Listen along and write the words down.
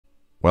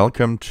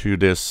Welcome to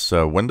this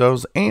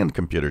Windows and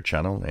computer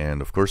channel,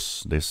 and of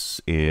course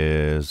this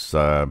is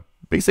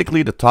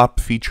basically the top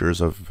features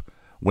of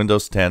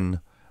Windows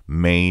 10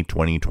 May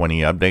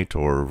 2020 update,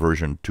 or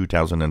version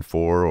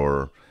 2004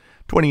 or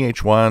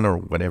 20H1 or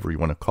whatever you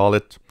want to call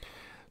it.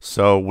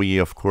 So we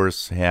of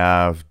course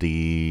have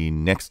the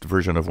next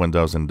version of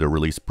Windows in the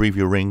release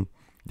preview ring.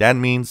 That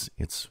means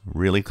it's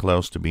really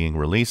close to being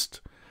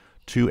released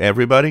to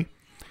everybody,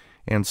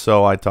 and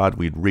so I thought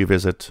we'd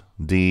revisit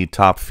the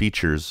top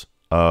features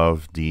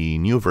of the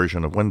new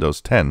version of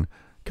Windows 10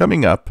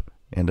 coming up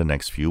in the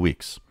next few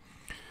weeks.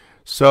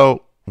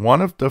 So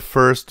one of the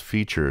first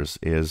features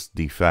is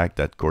the fact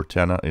that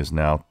Cortana is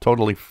now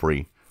totally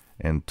free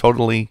and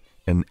totally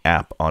an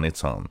app on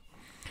its own.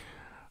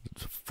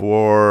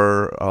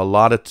 For a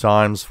lot of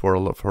times, for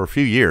a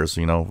few years,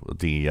 you know,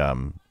 the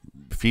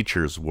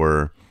features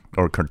were,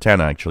 or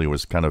Cortana actually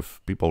was kind of,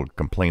 people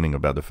complaining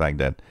about the fact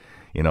that,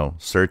 you know,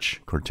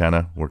 search,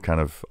 Cortana were kind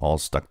of all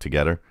stuck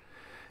together.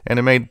 And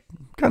it made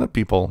kind of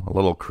people a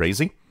little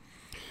crazy.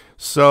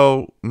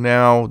 So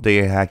now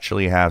they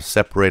actually have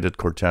separated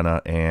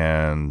Cortana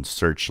and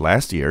search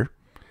last year,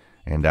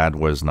 and that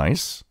was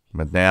nice.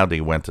 But now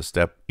they went a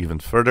step even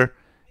further.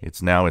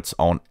 It's now its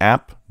own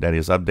app that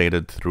is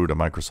updated through the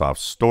Microsoft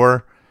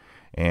Store.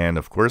 And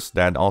of course,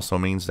 that also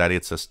means that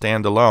it's a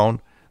standalone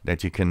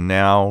that you can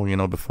now, you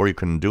know, before you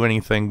can do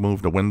anything,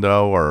 move the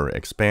window or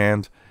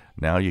expand.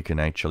 Now you can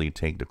actually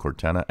take the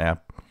Cortana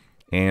app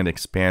and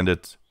expand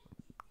it,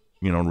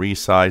 you know,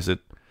 resize it,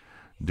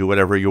 do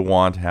whatever you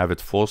want, have it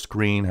full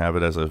screen, have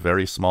it as a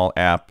very small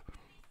app.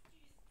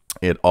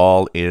 It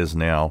all is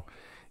now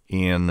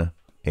in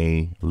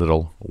a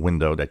little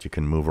window that you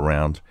can move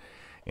around.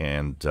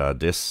 And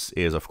this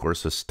is, of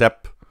course, a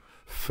step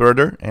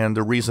further. And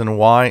the reason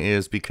why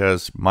is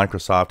because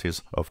Microsoft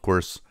is, of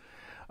course,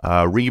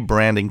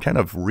 rebranding, kind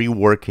of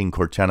reworking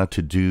Cortana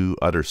to do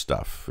other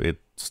stuff.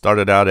 It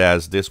started out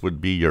as this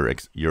would be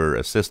your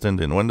assistant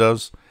in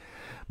Windows,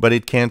 but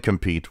it can't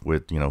compete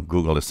with, you know,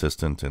 Google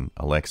Assistant and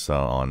Alexa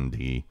on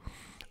the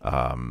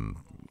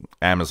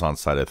Amazon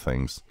side of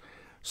things.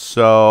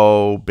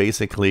 So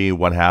basically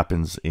what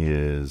happens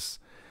is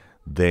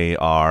they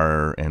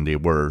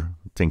were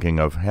thinking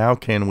of, how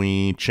can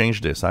we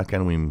change this? How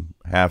can we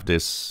have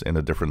this in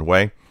a different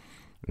way,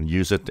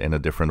 use it in a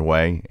different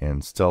way,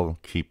 and still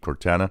keep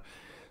Cortana?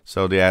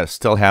 So they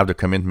still have the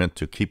commitment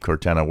to keep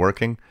Cortana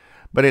working,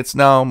 but it's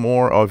now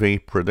more of a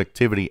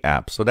productivity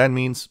app. So that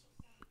means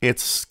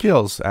its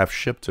skills have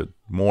shifted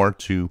more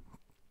to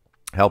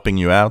helping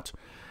you out.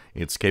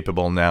 It's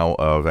capable now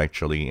of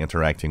actually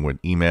interacting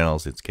with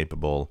emails. It's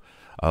capable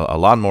a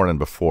lot more than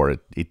before.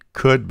 It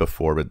could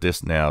before, but this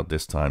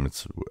time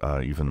it's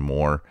even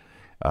more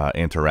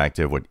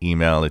interactive with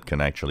email. It can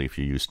actually, if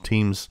you use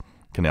Teams,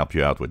 can help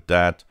you out with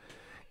that.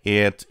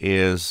 It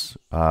is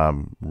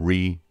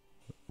reworked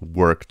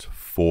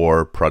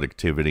for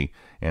productivity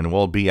and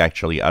will be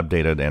actually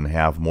updated and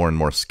have more and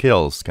more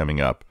skills coming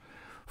up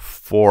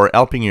for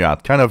helping you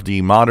out. Kind of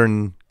the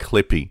modern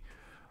Clippy,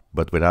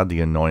 but without the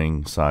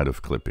annoying side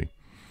of Clippy.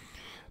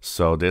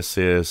 So this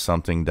is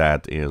something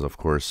that is, of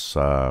course,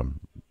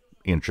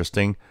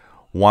 interesting.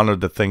 One of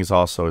the things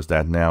also is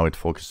that now it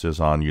focuses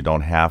on, you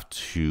don't have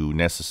to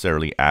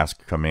necessarily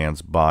ask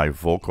commands by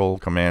vocal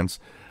commands.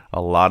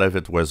 A lot of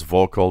it was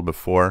vocal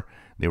before.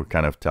 They were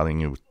kind of telling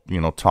you,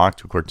 you know, talk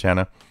to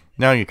Cortana.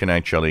 Now you can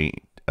actually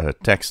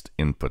text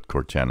input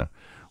Cortana,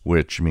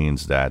 which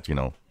means that, you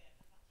know,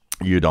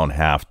 you don't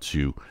have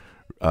to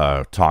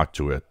talk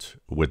to it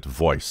with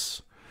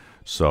voice.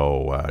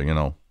 So, you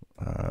know,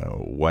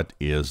 what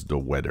is the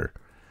weather?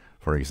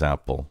 For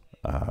example,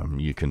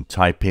 you can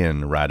type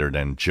in rather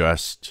than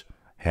just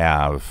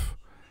have,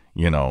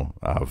 you know,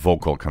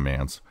 vocal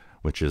commands,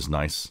 which is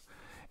nice,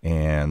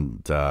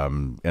 and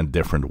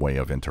different way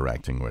of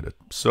interacting with it.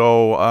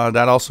 So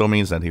that also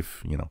means that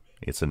if, you know,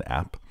 it's an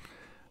app.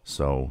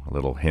 So a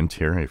little hint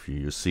here, if you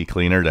use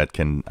CCleaner, that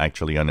can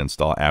actually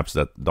uninstall apps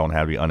that don't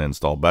have the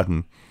uninstall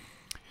button.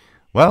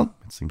 Well,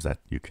 it seems that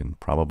you can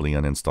probably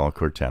uninstall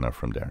Cortana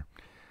from there.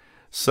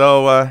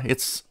 So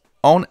its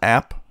own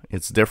app,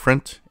 it's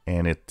different,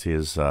 and it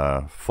is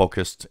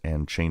focused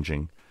and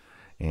changing.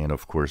 And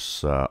of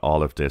course,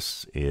 all of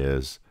this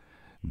is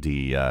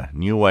the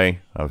new way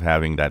of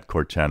having that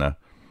Cortana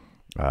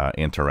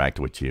interact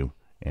with you,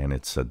 and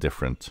it's a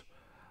different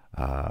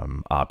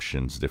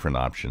options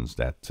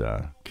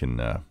that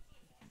can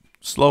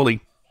slowly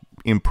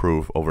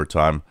improve over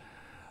time,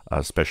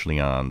 especially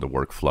on the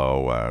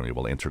workflow. It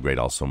will integrate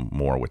also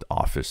more with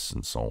Office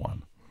and so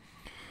on.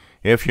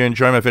 If you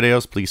enjoy my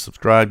videos, please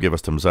subscribe, give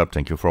us thumbs up.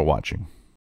 Thank you for watching.